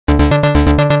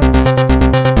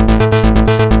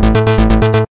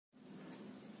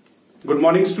Good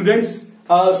morning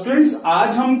students.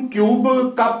 आज हम cube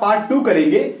का पार्ट 2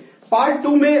 करेंगे। पार्ट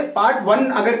 2 में पार्ट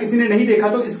 1 अगर किसी ने नहीं देखा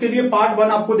तो इसके लिए पार्ट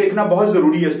 1 आपको देखना बहुत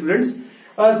जरूरी है स्टूडेंट्स,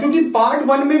 क्योंकि पार्ट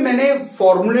 1 में मैंने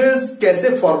फॉर्मूलेज कैसे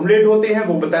फॉर्मुलेट होते हैं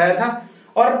वो बताया था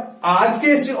और आज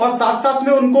के और साथ साथ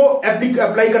में उनको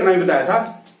अप्लाई करना भी बताया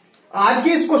था। आज के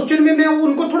इस क्वेश्चन में मैं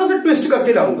उनको थोड़ा सा ट्विस्ट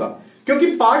करके लाऊंगा,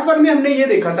 क्योंकि पार्ट 1 में हमने ये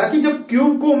देखा था कि जब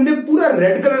क्यूब को हमने पूरा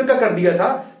रेड कलर का कर दिया था,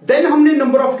 देन हमने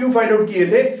number of cube find out किए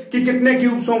थे कि कितने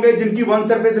क्यूब्स होंगे जिनकी 1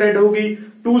 सरफेस रेड होगी,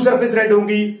 2 सरफेस रेड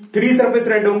होंगी, 3 सरफेस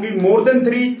रेड होंगी, मोर देन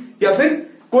 3 या फिर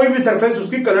कोई भी सरफेस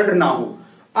उसकी कलर्ड ना हो।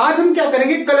 आज हम क्या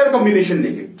करेंगे, कलर कॉम्बिनेशन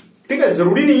लेंगे। ठीक है,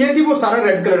 जरूरी नहीं है कि वो सारा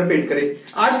रेड कलर पेंट करे।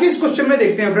 आज के इस क्वेश्चन में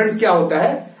देखते हैं फ्रेंड्स क्या होता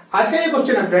है। आज का ये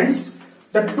क्वेश्चन है friends,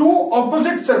 the two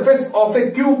opposite surface of A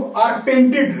cube are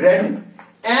painted red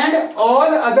and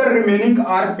all other remaining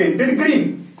are painted green.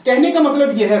 कहने का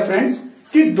मतलब यह है फ्रेंड्स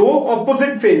कि दो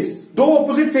ऑपोजिट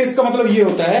फेस का मतलब यह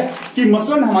होता है कि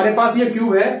मसलन हमारे पास ये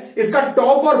क्यूब है, इसका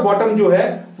टॉप और बॉटम जो है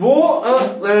वो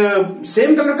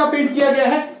सेम कलर का पेंट किया गया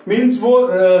है, मींस वो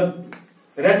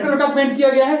रेड कलर का पेंट किया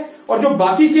गया है, और जो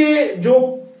बाकी के जो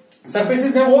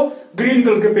सरफेसेस हैं वो ग्रीन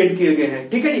कलर के पेंट किए गए हैं।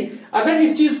 ठीक है जी। अगर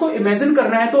इस चीज को इमेजिन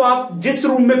करना है तो आप जिस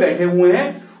रूम में बैठे हुए हैं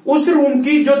उस रूम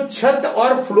की जो छत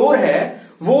और फ्लोर है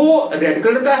वो रेड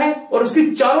कलर का है और उसकी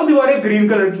चारों दीवारें ग्रीन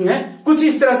कलर की हैं। कुछ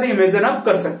इस तरह से इमेजिन आप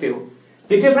कर सकते हो।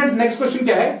 देखिए फ्रेंड्स, नेक्स्ट क्वेश्चन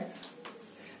क्या है।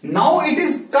 Now it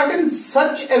is cut in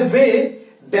such A way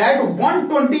that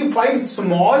 125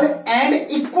 small and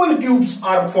equal cubes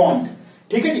are formed.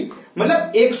 ठीक है जी,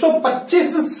 मतलब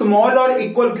 125 स्मॉल और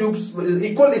इक्वल क्यूब्स।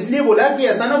 इक्वल इसलिए बोला कि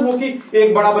ऐसा ना हो कि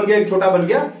एक बड़ा बन गया एक छोटा बन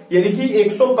गया, यानी कि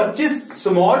 125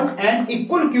 small and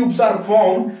equal cubes are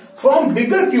formed from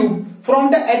bigger cube from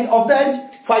the age of the age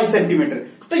 5 centimetre.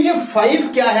 तो ये 5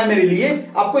 क्या है मेरे लिए,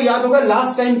 आपको याद होगा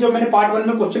लास्ट टाइम जब मैंने पार्ट 1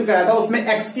 में क्वेश्चन कराया था उसमें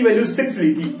x की वैल्यू 6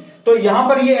 ली थी, तो यहां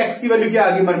पर ये x की वैल्यू क्या आ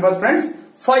गई हमारे पास फ्रेंड्स,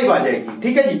 5 आ जाएगी।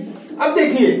 ठीक है जी। अब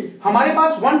देखिए हमारे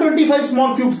पास 125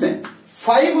 स्मॉल क्यूब्स हैं,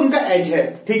 5 उनका एज है।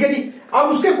 ठीक है जी। अब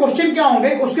उसके क्वेश्चन क्या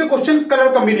होंगे, उसके क्वेश्चन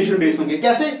कलर कॉम्बिनेशन बेस्ड होंगे।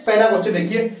 कैसे, पहला क्वेश्चन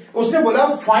देखिए, उसने बोला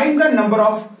find the number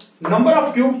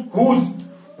of cube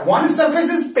whose one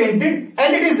surface is painted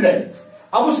and it is red.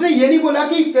 अब उसने ये नहीं बोला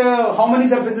कि how many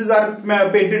surfaces are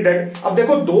painted red. अब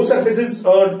देखो 2 सर्फेसेज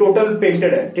टोटल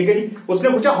पेंटेड है। ठीक है जी। उसने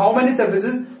पूछा how many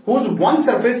surfaces whose one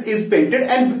surface is painted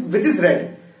and which is red,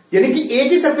 यानी कि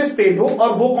एक ही सरफेस पेंट हो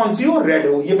और वो कौन सी हो, रेड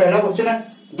हो। ये पहला क्वेश्चन है।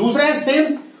 दूसरा है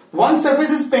same, one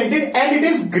surface is painted and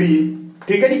it is green.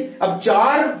 ठीक है जी। अब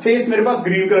 4 फेस मेरे पास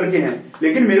ग्रीन कलर के हैं,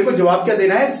 लेकिन मेरे को जवाब क्या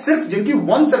देना है, सिर्फ जिनकी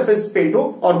 1 सरफेस पेंट हो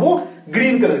और वो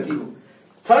ग्रीन कलर की हो।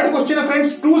 थर्ड क्वेश्चन है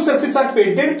friends, 2 surface are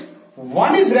painted,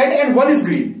 1 is red and 1 is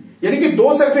green, यानी कि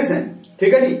 2 सरफेस हैं।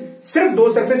 ठीक है जी, सिर्फ 2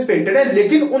 सरफेस पेंटेड है,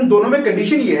 लेकिन उन दोनों में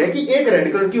कंडीशन ये है कि एक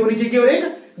रेड कलर की होनी चाहिए और एक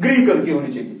ग्रीन कलर की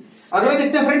होनी चाहिए। अगला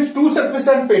देखते हैं friends, 2 surface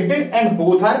are painted and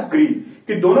both are green,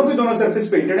 कि दोनों की दोनों सरफेस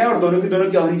पेंटेड है और दोनों की दोनों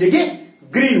क्या होनी चाहिए,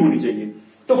 ग्रीन होनी चाहिए।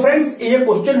 तो फ्रेंड्स ये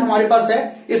क्वेश्चन हमारे पास है,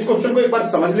 इस क्वेश्चन को एक बार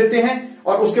समझ लेते हैं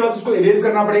और उसके बाद उसको इरेज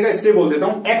करना पड़ेगा, इसलिए बोल देता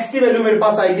हूं। x की वैल्यू मेरे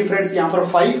पास आएगी फ्रेंड्स यहां पर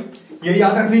 5, ये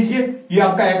याद रख लीजिए, ये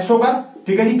आपका x होगा।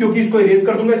 ठीक है जी, क्योंकि इसको इरेज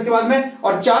कर दूंगा इसके बाद में।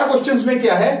 और 4 क्वेश्चंस में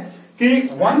क्या है कि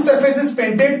 1 surface is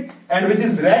painted and which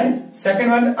is red,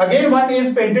 second one again 1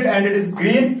 is painted and it is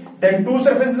green, then 2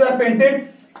 surfaces are painted,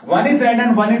 1 is red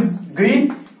and 1 is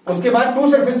green, उसके बाद 2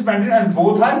 surfaces painted and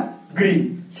both are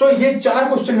green. सो ये 4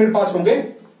 question मेरे पास होंगे।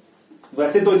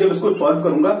 वैसे तो जब इसको solve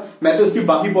करूंगा मैं तो इसकी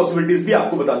बाकी पॉसिबिलिटीज भी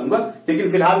आपको बता दूंगा,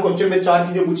 लेकिन फिलहाल क्वेश्चन में 4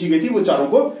 चीजें पूछी गई थी, वो चारों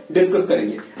को डिस्कस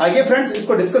करेंगे। आइए फ्रेंड्स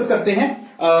इसको डिस्कस करते हैं।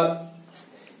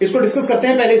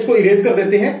 पहले इसको इरेज कर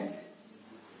देते हैं,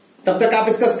 तब तक आप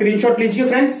इसका स्क्रीनशॉट लीजिए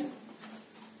फ्रेंड्स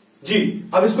जी।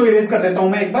 अब इसको इरेज कर देता हूं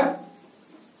मैं एक बार।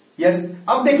 यस,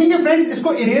 अब देखेंगे फ्रेंड्स,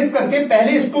 इसको इरेज करके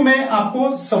पहले इसको मैं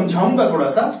आपको समझाऊंगा थोड़ा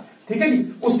सा। ठीक है जी,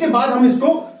 उसके बाद हम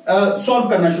इसको सॉल्व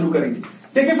करना शुरू करेंगे।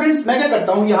 देखिए फ्रेंड्स, मैं क्या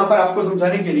करता हूं यहां पर आपको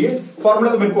समझाने के लिए,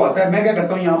 फॉर्मूला तो मेरे को आता है, मैं क्या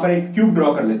करता हूं यहां पर एक क्यूब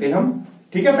ड्रॉ कर लेते हैं हम।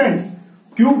 ठीक है फ्रेंड्स,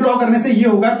 क्यूब ड्रॉ करने से ये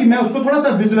होगा कि मैं उसको थोड़ा सा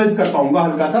विजुअलाइज कर पाऊंगा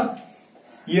हल्का सा।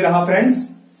 ये रहा फ्रेंड्स,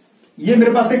 ये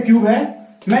मेरे पास एक क्यूब है।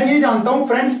 मैं ये जानता हूं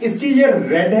फ्रेंड्स, इसकी ये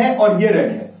रेड है और ये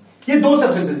रेड है, ये 2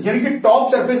 सरफेसेस, यानी कि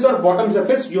टॉप सरफेस और बॉटम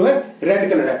सरफेस जो है रेड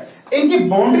कलर है। इनकी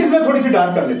बाउंड्रीज में थोड़ी सी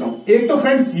डार्क कर लेता हूं। एक तो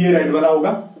फ्रेंड्स ये रेड वाला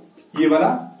होगा, ये वाला,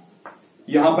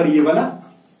 यहां पर ये वाला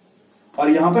और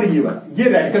यहां पर ये वाला, ये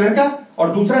रेड कलर का,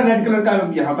 और दूसरा रेड कलर का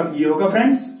यहां पर ये होगा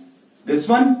friends, this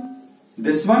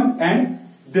one and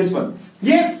this one.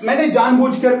 ये मैंने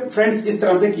जानबूझकर फ्रेंड्स इस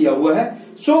तरह से किया हुआ है।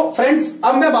 सो फ्रेंड्स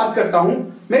अब मैं बात करता हूं,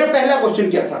 मेरा पहला क्वेश्चन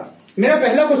क्या था। मेरा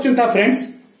पहला क्वेश्चन था फ्रेंड्स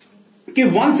कि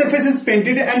 1 surface is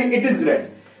painted and it is red.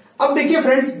 अब देखिए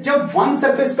फ्रेंड्स, जब 1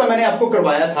 सरफेस का मैंने आपको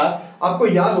करवाया था, आपको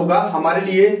याद होगा हमारे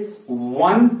लिए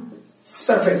 1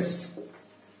 सरफेस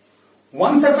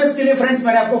वन सरफेस के लिए फ्रेंड्स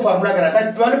मैंने आपको फॉर्मूला कराया था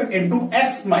 12 इंटू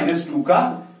एक्स माइनस 2 का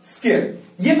स्क्वायर।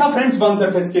 ये था फ्रेंड्स वन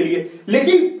सरफेस के लिए।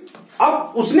 लेकिन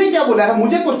अब उसने क्या बोला है,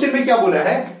 मुझे क्वेश्चन में क्या बोला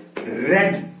है,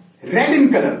 रेड इन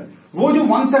कलर, वो जो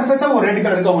वन सरफेस है वो रेड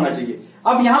कलर का होना चाहिए।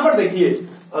 अब यहां पर देखिए,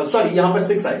 सॉरी यहां पर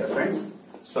 6 आएगा friends,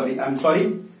 sorry I am sorry,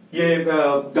 ये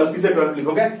गलती से 12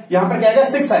 लिखोगे, यहां पर क्या आएगा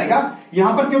 6 आएगा।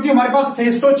 यहां पर क्योंकि हमारे पास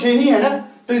फेस तो 6 ही है ना,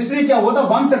 तो इसलिए क्या हुआ था,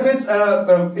 वन सरफेस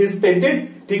इज पेंटेड,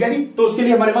 ठीक है जी, तो उसके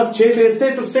लिए हमारे पास 6 फेस थे,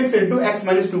 तो 6 इंटू एक्स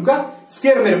माइनस 2 का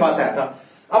स्क्वायर मेरे पास आया था।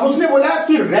 अब उसने बोला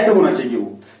कि रेड होना चाहिए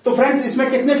वो, तो फ्रेंड्स इसमें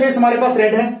कितने फेस हमारे पास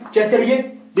रेड है, चेक करिए,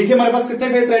 देखिए हमारे पास कितने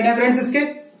फेस रेड है फ्रेंड्स, इसके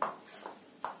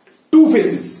 2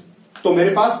 फेसेस। तो मेरे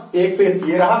पास एक फेस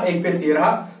ये रहा, एक फेस ये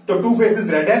रहा, तो 2 फेसेस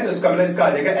रेड है, तो इसका मतलब इसका आ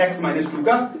जाएगा एक्स माइनस 2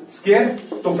 का स्क्वायर।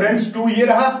 तो फ्रेंड्स 2 ये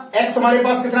रहा, एक्स हमारे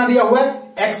पास कितना दिया हुआ है,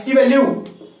 एक्स की वैल्यू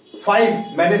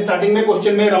 5, मैंने स्टार्टिंग में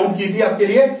क्वेश्चन में राउंड की थी आपके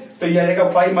लिए, तो ये आ जाएगा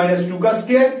 5 माइनस 2 का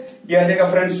स्क्वायर, ये आ जाएगा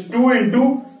फ्रेंड्स 2 इंटू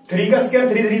 3 का स्क्वायर,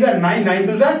 3 3 जा 9, 9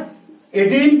 2 जा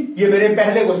 18। ये मेरे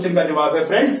पहले क्वेश्चन का जवाब है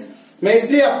फ्रेंड्स। मैं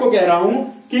इसलिए आपको कह रहा हूं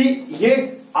कि ये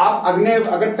आप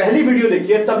अगर पहली वीडियो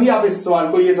देखिए तभी आप इस सवाल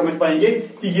को ये समझ पाएंगे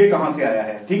कि ये कहां से आया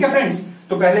है, ठीक है फ्रेंड्स।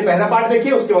 तो पहले पहला पार्ट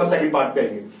देखिए, उसके बाद सेकंड पार्ट पे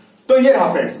आएंगे। तो ये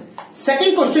रहा फ्रेंड्स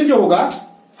सेकंड क्वेश्चन जो होगा,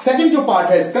 सेकंड जो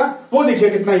पार्ट है इसका, वो देखिए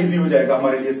कितना इजी हो जाएगा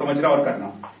हमारे लिए समझना और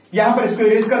करना। यहां पर इसको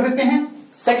इरेज कर देते हैं।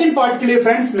 सेकंड पार्ट के लिए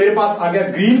फ्रेंड्स मेरे पास आ गया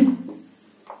ग्रीन।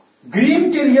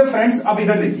 ग्रीन के लिए फ्रेंड्स अब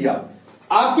इधर देखिए,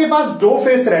 आपके पास 2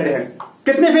 फेस रेड है,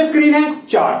 कितने फेस ग्रीन है,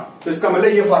 4, तो इसका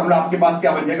मतलब ये फॉर्मूला आपके पास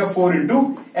क्या बन जाएगा, 4 इंटू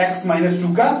एक्स माइनस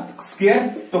 2 का स्क्वायर।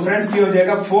 तो फ्रेंड्स ये हो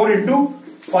जाएगा 4 इंटू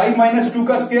 5 माइनस 2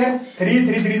 का स्क्वायर, 3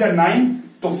 3 3 जा 9,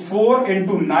 तो 4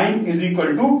 इंटू 9 इज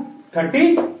इक्वल टू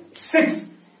 36।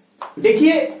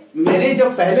 देखिए मैंने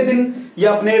जब पहले दिन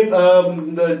या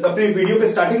अपने वीडियो के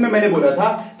स्टार्टिंग में मैंने बोला था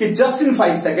कि जस्ट इन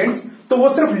 5 सेकेंड्स, तो वो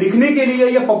सिर्फ लिखने के लिए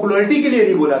या पॉपुलैरिटी के लिए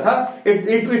नहीं बोला था,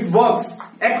 it works,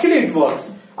 actually it works.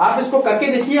 आप इसको करके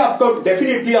देखिए, आपको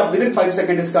डेफिनेटली आप विद इन 5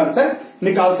 सेकेंड इसका आंसर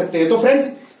निकाल सकते हैं। तो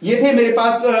फ्रेंड्स ये थे मेरे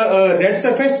पास रेड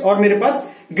सरफेस और मेरे पास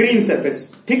ग्रीन सरफेस,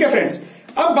 ठीक है फ्रेंड्स।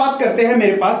 अब बात करते हैं,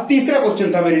 मेरे पास तीसरा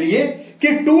क्वेश्चन था मेरे लिए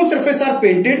कि 2 surface are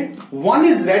painted, 1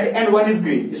 is red and 1 is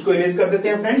green. इसको इरेज कर देते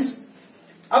हैं फ्रेंड्स।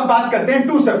 अब बात करते हैं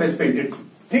 2 सरफेस पेंटेड,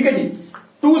 ठीक है जी।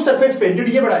 2 सरफेस पेंटेड,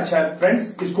 ये बड़ा अच्छा है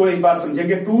फ्रेंड्स, इसको एक बार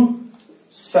समझेंगे। 2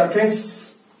 सरफेस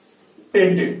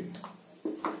पेंटेड,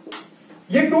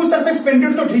 ये 2 सरफेस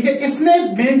पेंटेड तो ठीक है,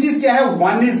 इसमें मेन चीज क्या है,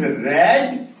 1 is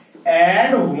red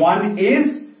and 1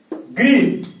 is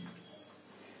green.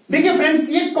 देखिए फ्रेंड्स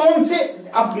ये कौन से,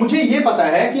 अब मुझे ये पता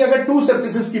है कि अगर 2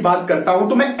 सरफेसेस की बात करता हूं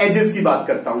तो मैं एजेस की बात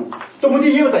करता हूं। तो मुझे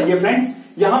ये बताइए फ्रेंड्स,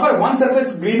 यहां पर 1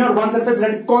 सरफेस ग्रीन और 1 सरफेस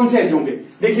रेड, कौन से एज होंगे।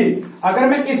 देखिए अगर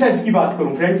मैं इस एज की बात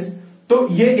करूं फ्रेंड्स, तो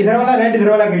ये इधर वाला रेड इधर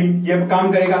वाला ग्रीन, ये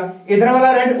काम करेगा। इधर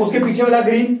वाला रेड उसके पीछे वाला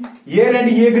ग्रीन, ये रेड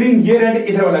ये ग्रीन, ये रेड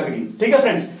इधर वाला ग्रीन, ठीक है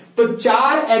फ्रेंड्स। तो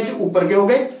 4 एज ऊपर के हो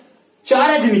गए, 4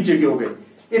 एज नीचे के हो गए।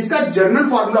 इसका जर्नल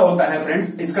फॉर्मूला होता है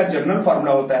फ्रेंड्स, इसका जर्नल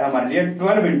फॉर्मूला होता है हमारे लिए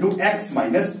 12 into x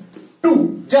minus 2,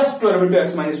 just 12 into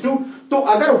x minus 2। तो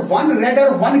अगर 1 रेड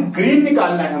और 1 ग्रीन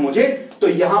निकालना है मुझे, तो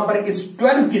यहां पर इस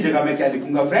 12 की जगह मैं क्या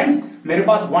लिखूंगा फ्रेंड्स, मेरे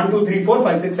पास 1 2 3 4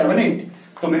 5 6 7 8,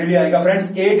 तो मेरे लिए आएगा फ्रेंड्स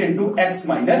 8 इंटू एक्स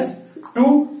माइनस 2।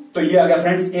 तो ये आ गया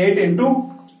friends 8 into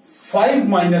 5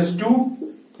 minus 2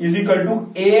 is equal to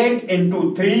 8 into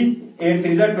 3, 8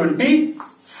 3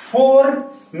 24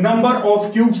 number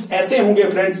of cubes ऐसे होंगे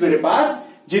फ्रेंड्स मेरे पास,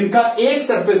 जिनका एक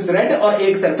सरफेस रेड और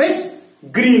एक सरफेस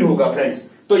ग्रीन होगा फ्रेंड्स।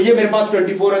 तो ये मेरे पास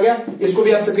 24 आ गया, इसको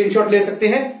भी आप स्क्रीनशॉट ले सकते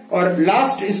हैं। और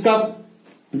लास्ट इसका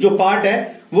जो पार्ट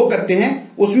है वो करते हैं,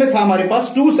 उसमें था हमारे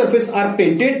पास 2 surface are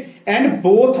painted and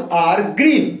both are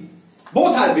green,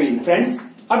 both are green friends.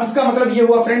 अब इसका मतलब ये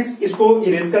हुआ फ्रेंड्स, इसको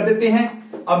इरेज कर देते हैं।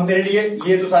 अब मेरे लिए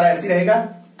ये तो सारा ऐसे ही रहेगा,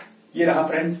 ये रहा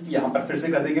फ्रेंड्स, यहां पर फिर से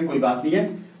कर देंगे, कोई बात नहीं है।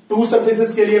 2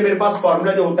 सरफेसेस के लिए मेरे पास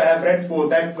फॉर्मूला जो होता है फ्रेंड्स, वो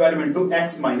होता है 12 इंटू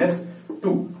एक्स माइनस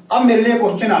 2। अब मेरे लिए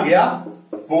क्वेश्चन आ गया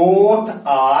बोथ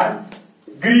आर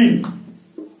ग्रीन।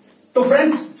 तो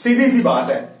फ्रेंड्स सीधी सी बात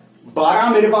है, 12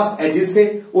 मेरे पास एजेस थे,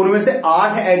 उनमें से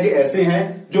 8 एज ऐसे हैं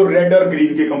जो रेड और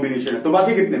ग्रीन के कॉम्बिनेशन है, तो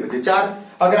बाकी कितने बचे, 4।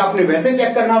 अगर आपने वैसे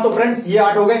चेक करना तो फ्रेंड्स ये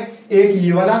 8 हो गए, एक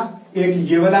ये वाला, एक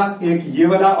ये वाला, एक ये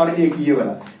वाला और एक ये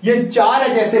वाला, ये 4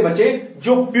 एज ऐसे बचे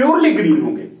जो प्योरली ग्रीन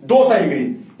होंगे, 2 साइड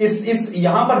ग्रीन। इस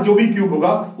यहां पर जो भी क्यूब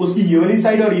होगा उसकी ये वाली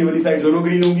साइड और ये वाली साइड दोनों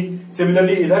ग्रीन होगी,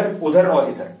 सिमिलरली इधर उधर और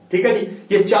इधर, ठीक है जी।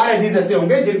 ये 4 एजेस ऐसे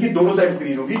होंगे जिनकी दोनों साइड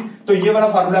ग्रीन होगी। तो ये वाला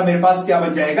फार्मूला मेरे पास क्या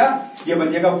बन जाएगा, ये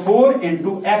बन जाएगा 4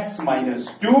 into x minus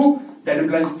 2, that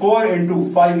implies 4 into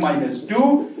 5 minus 2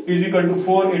 is equal to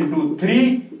 4 into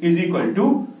 3 is equal to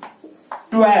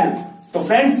 12। तो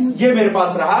फ्रेंड्स ये मेरे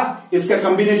पास रहा इसका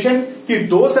कॉम्बिनेशन कि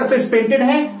 2 सरफेस पेंटेड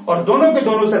हैं और दोनों के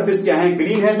दोनों सरफेस क्या है,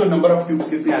 ग्रीन है, तो नंबर ऑफ क्यूब्स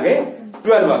कितने आ गए,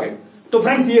 12 आ गए। तो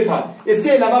फ्रेंड्स ये था। इसके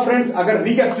अलावा फ्रेंड्स अगर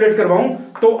रिकैप्चुलेट करवाऊं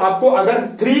तो आपको अगर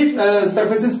 3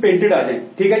 सरफेसेस पेंटेड आ जाए,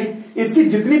 ठीक है जी, इसकी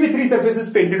जितनी भी 3 सरफेसेस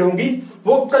पेंटेड होंगी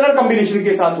वो कलर कॉम्बिनेशन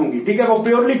के साथ होंगी, ठीक है, वो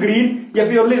प्योरली ग्रीन या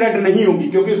प्योरली रेड नहीं होंगी,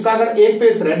 क्योंकि उसका अगर एक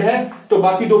फेस रेड है तो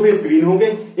बाकी 2 फेस ग्रीन होंगे,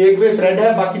 एक फेस रेड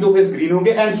है बाकी 2 फेस ग्रीन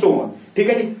होंगे एंड सो ऑन, ठीक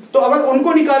है जी। तो अगर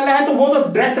उनको निकालना है तो वो तो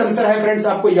डायरेक्ट आंसर है फ्रेंड्स,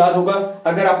 आपको याद होगा,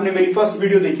 अगर आपने मेरी फर्स्ट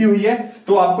वीडियो देखी हुई है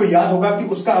तो आपको याद होगा कि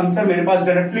उसका आंसर मेरे पास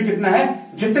डायरेक्टली कितना है,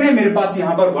 जितने मेरे पास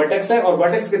यहां पर वर्टेक्स है, और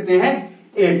वर्टेक्स कितने हैं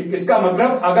 8। इसका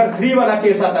मतलब अगर 3 वाला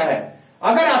केस आता है,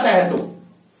 अगर आता है तो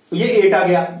ये 8 आ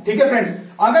गया, ठीक है फ्रेंड्स।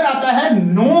 अगर आता है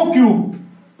no cube,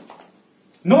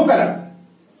 no colour,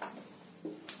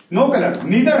 no colour,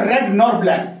 neither red nor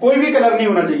black, कोई भी कलर नहीं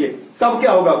होना चाहिए, तब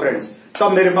क्या होगा फ्रेंड्स,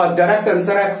 तब मेरे पास डायरेक्ट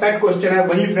आंसर है, फैक्ट क्वेश्चन है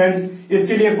वही फ्रेंड्स,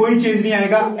 इसके लिए कोई चेंज नहीं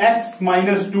आएगा,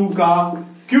 x-2 का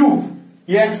क्यूब,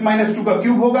 ये x-2 का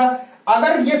क्यूब होगा।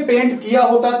 अगर ये पेंट किया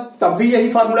होता तब भी यही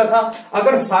फार्मूला था,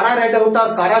 अगर सारा रेड होता,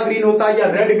 सारा ग्रीन होता, या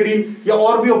रेड ग्रीन या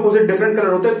और भी ऑपोजिट डिफरेंट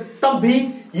कलर होते तब भी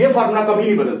ये फार्मूला कभी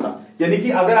नहीं बदलता। यानी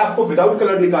कि अगर आपको विदाउट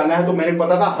कलर निकालना है तो मैंने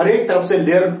पता था हर एक तरफ से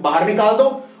लेयर बाहर निकाल दो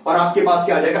और आपके पास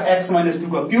क्या आ जाएगा,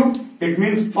 x-2 का क्यूब, इट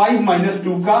मीन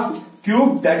 5-2 का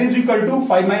cube, that is equal to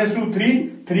 5-2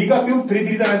 3 का क्यूब, 3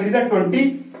 3 9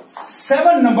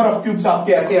 27 नंबर ऑफ क्यूब्स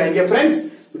आपके ऐसे आएंगे फ्रेंड्स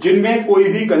जिनमें कोई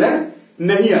भी कलर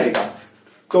नहीं आएगा।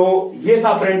 तो ये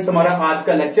था फ्रेंड्स हमारा आज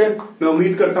का लेक्चर। मैं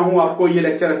उम्मीद करता हूं आपको ये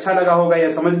लेक्चर अच्छा लगा होगा या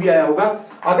समझ भी आया होगा।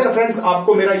 अगर फ्रेंड्स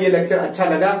आपको मेरा ये लेक्चर अच्छा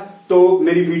लगा तो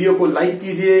मेरी वीडियो को लाइक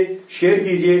कीजिए, शेयर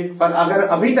कीजिए, और अगर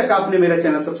अभी तक आपने मेरा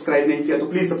चैनल सब्सक्राइब नहीं किया तो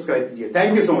प्लीज सब्सक्राइब कीजिए।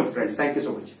 Thank you so much friends, thank you so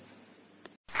much.